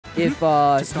if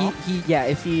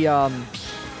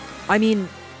I mean,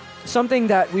 something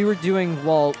that we were doing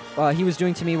while he was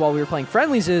doing to me while we were playing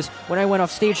friendlies is when I went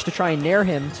off stage to try and nair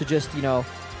him to just, you know,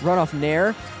 run off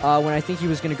nair when I think he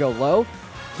was going to go low,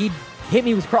 he'd hit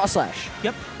me with cross slash.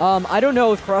 Yep. I don't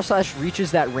know if cross slash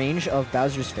reaches that range of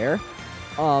Bowser's Fair,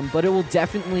 but it will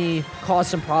definitely cause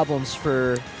some problems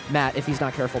for Matt if he's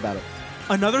not careful about it.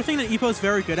 Another thing that Ippo is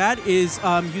very good at is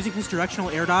using his directional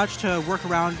air dodge to work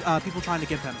around people trying to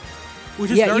give him. Which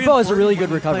is very Ippo has a really important good when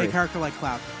you recovery. play a character like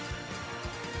Cloud.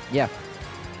 Yeah.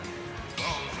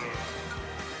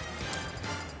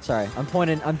 Sorry,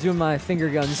 I'm doing my finger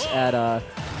guns at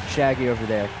Shaggy over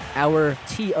there. Our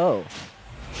TO.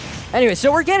 Anyway,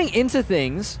 so we're getting into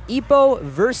things. Ippo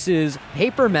versus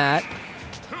Paper Matt.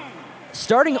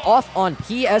 Starting off on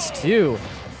PS2.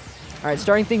 All right,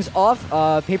 starting things off,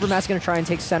 Paper Matt's going to try and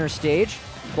take center stage.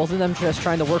 Both of them just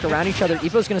trying to work around each other.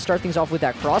 Ippo's going to start things off with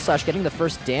that cross slash, getting the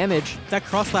first damage. That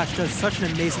cross slash does such an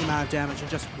amazing amount of damage in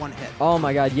just one hit. Oh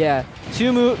my god, yeah.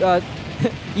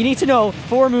 You need to know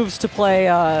 4 moves to play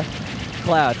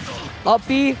Cloud. Up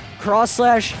B, cross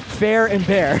slash, fair, and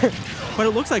bear. But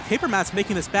it looks like Paper Matt's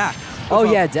making this back. Oh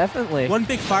yeah, definitely. One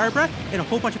big fire breath and a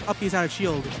whole bunch of up Bs out of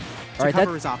shield to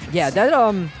cover his options. Yeah,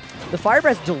 that the fire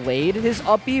breath delayed his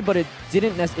up B, but it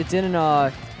didn't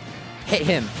hit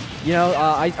him. You know,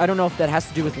 I don't know if that has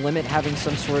to do with Limit having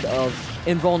some sort of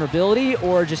invulnerability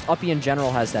or just up B in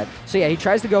general has that. So yeah, he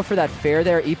tries to go for that fair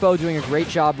there. Ippo doing a great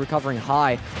job recovering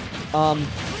high.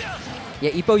 Yeah,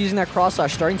 Ippo using that cross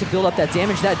slash, starting to build up that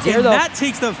damage. That dare, and though. Matt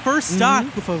takes the first stock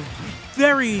with a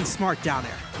very smart down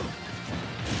air.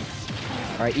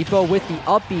 All right, Ippo with the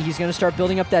up B. He's going to start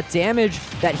building up that damage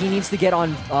that he needs to get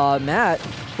on Matt.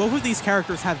 Both of these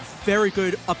characters have very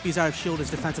good up Bs out of shield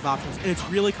as defensive options, and it's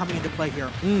really coming into play here.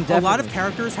 A lot of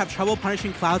characters have trouble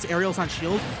punishing Cloud's aerials on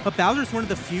shield, but Bowser's one of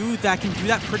the few that can do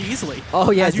that pretty easily.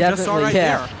 Oh yeah, as you just saw right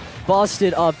there.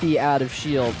 Busted up B out of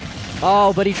shield.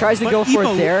 Oh, but he tries to go for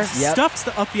it there. Stuffs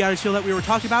the up B out of shield that we were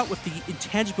talking about with the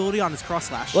intangibility on his cross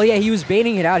slash. Well, yeah, he was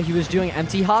baiting it out. He was doing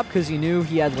empty hop because he knew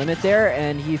he had limit there,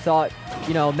 and he thought,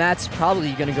 you know, Matt's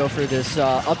probably going to go for this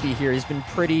up B here. He's been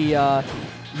pretty,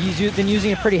 he's been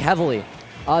using it pretty heavily.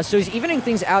 So he's evening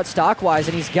things out stock-wise,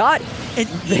 and he's got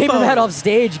Paper Matt off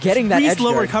stage getting that edge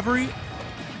low guard. recovery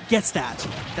gets that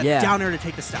down air to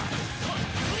take the stock.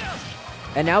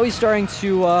 And now he's starting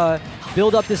to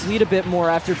build up this lead a bit more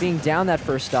after being down that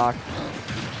first stock.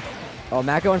 Oh,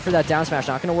 Matt going for that down smash.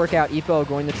 Not going to work out. Ippo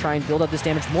going to try and build up this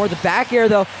damage more. The back air,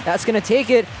 though, that's going to take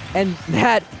it. And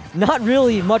Matt, not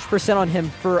really much percent on him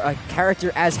for a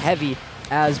character as heavy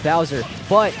as Bowser.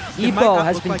 But Ippo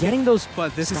has been getting those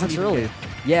shots early.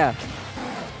 Yeah.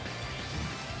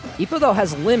 Ippo, though,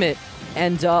 has limit.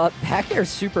 And back air is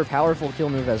super powerful kill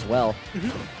move as well.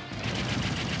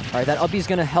 All right, that up B is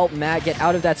going to help Matt get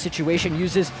out of that situation.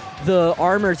 Uses the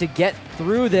armor to get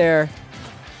through there.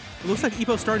 It looks like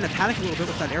Ippo's starting to panic a little bit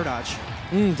with that air dodge.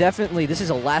 Definitely. This is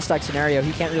a last stock scenario.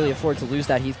 He can't really afford to lose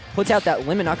that. He puts out that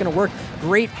limit. Not going to work.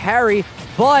 Great parry,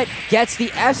 but gets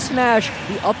the F smash.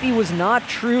 The up B was not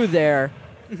true there,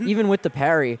 even with the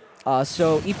parry.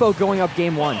 So Ippo going up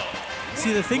game 1.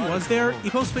 See, the thing was there,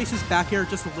 Ippo spaces back air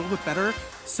just a little bit better,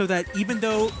 so that even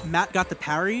though Matt got the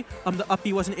parry, the up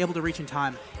B wasn't able to reach in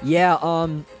time. Yeah,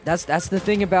 that's the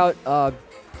thing about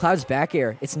Cloud's back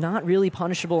air. It's not really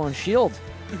punishable on shield.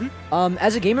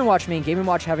 As a Game & Watch main, Game &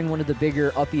 Watch having one of the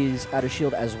bigger up Bs out of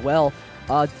shield as well.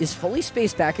 Is fully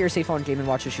spaced back air safe on Game &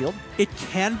 Watch's shield? It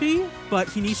can be, but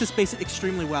he needs to space it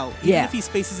extremely well. Even if he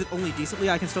spaces it only decently,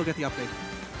 I can still get the update.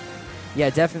 Yeah,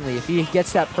 definitely. If he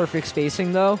gets that perfect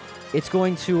spacing, though, it's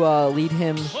going to lead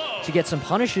him to get some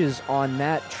punishes on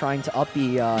Matt trying to up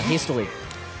B hastily.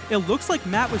 It looks like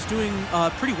Matt was doing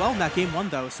pretty well in that game 1,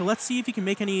 though. So let's see if he can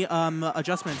make any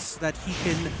adjustments that he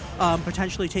can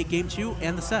potentially take game 2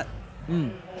 and the set.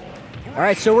 All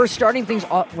right, so we're starting things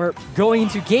off. We're going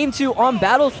into game 2 on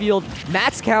Battlefield.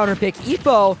 Matt's counter pick.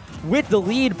 Ippo with the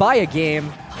lead by a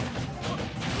game.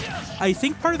 I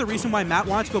think part of the reason why Matt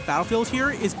wanted to go Battlefield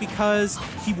here is because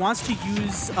he wants to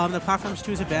use the platforms to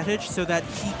his advantage so that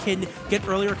he can get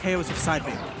earlier KOs with side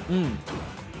B.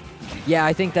 Yeah,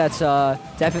 I think that's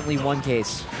definitely one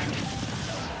case.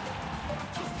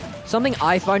 Something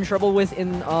I find trouble with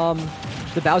in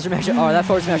the Bowser match. Oh, that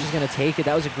forward smash is going to take it.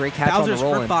 That was a great catch on the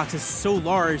roll. Bowser's box is so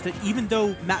large that even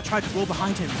though Matt tried to roll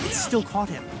behind him, it still caught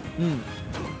him.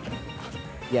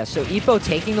 Yeah, so Ippo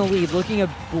taking the lead, looking a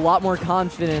lot more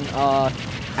confident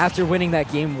after winning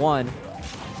that game 1.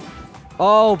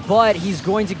 Oh, but he's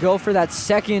going to go for that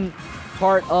second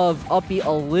part of up B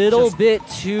a little bit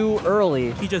too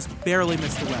early. He just barely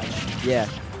missed the wedge. Yeah.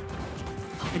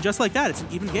 And just like that, it's an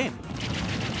even game.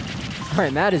 All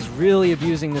right, Matt is really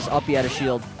abusing this uppy out of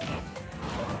shield.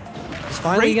 He's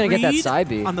finally going to get that side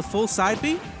B. On the full side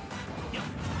B.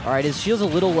 All right, his shield's a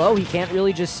little low. He can't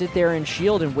really just sit there and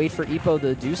shield and wait for Ippo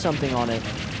to do something on it.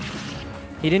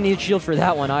 He didn't need shield for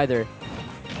that one either.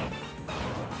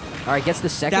 All right, gets the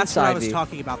second That's side B. what I was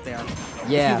talking about there.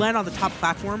 Yeah. If you land on the top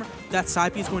platform, that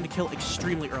side B is going to kill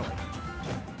extremely early.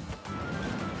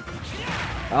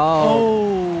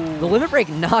 Oh. The limit break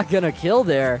not going to kill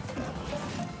there.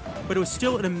 But it was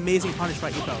still an amazing punish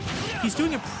by Ippo. He's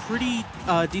doing a pretty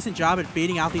decent job at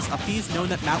baiting out these uppies, knowing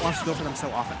that Matt wants to go for them so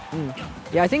often.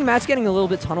 Yeah, I think Matt's getting a little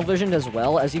bit tunnel visioned as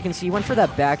well. As you can see, he went for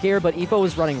that back air, but Ippo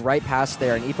was running right past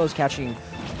there, and Ippo's catching,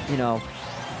 you know...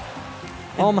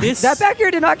 Oh my... That back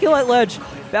air did not kill that ledge.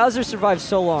 Bowser survived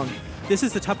so long. This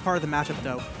is the tough part of the matchup,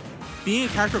 though. Being a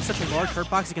character of such a large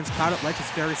hurtbox against Cloud at ledge is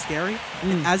very scary.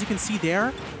 And as you can see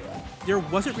there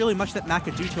wasn't really much that Matt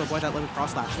could do to avoid that limit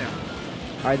cross slash there.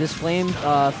 All right, this flame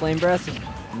breath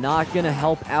not going to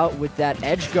help out with that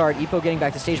edge guard. Ippo getting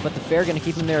back to stage, but the fair going to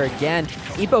keep him there again.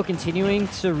 Ippo continuing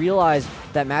to realize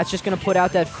that Matt's just going to put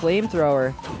out that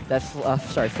flamethrower, that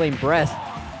flame breath,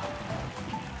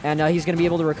 and he's going to be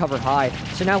able to recover high.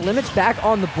 So now Limit's back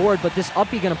on the board, but this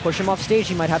uppy going to push him off stage.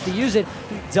 He might have to use it.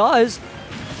 He does,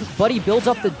 but he builds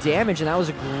up the damage, and that was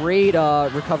a great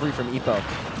recovery from Ippo.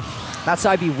 That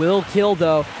side B will kill,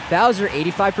 though. Bowser,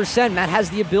 85%. Matt has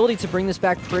the ability to bring this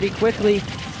back pretty quickly,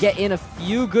 get in a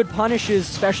few good punishes,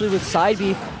 especially with side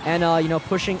B, and, you know,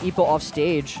 pushing Ippo off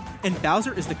stage. And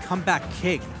Bowser is the comeback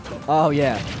king. Oh,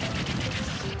 yeah.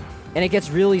 And it gets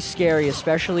really scary,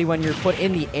 especially when you're put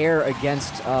in the air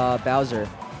against Bowser.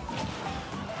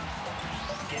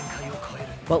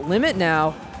 But Limit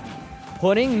now,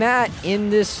 putting Matt in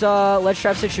this ledge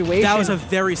trap situation. That was a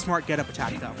very smart get-up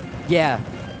attack, though. Yeah.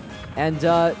 And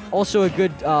also a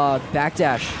good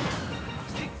backdash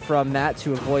from Matt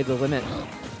to avoid the limit.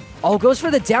 Oh, goes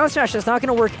for the down smash. That's not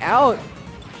going to work out.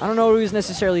 I don't know what he was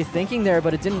necessarily thinking there,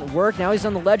 but it didn't work. Now he's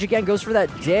on the ledge again. Goes for that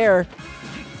dare.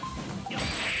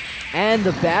 And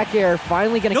the back air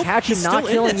finally going to catch him. Not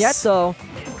killing yet, though.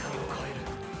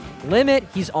 Limit.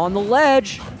 He's on the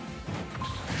ledge.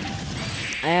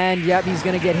 And, yep, he's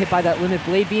going to get hit by that Limit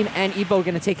Blade Beam. And Ippo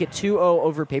going to take it 2-0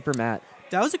 over Paper Matt.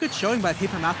 That was a good showing by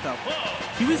Paper Matt, though.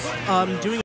 He was doing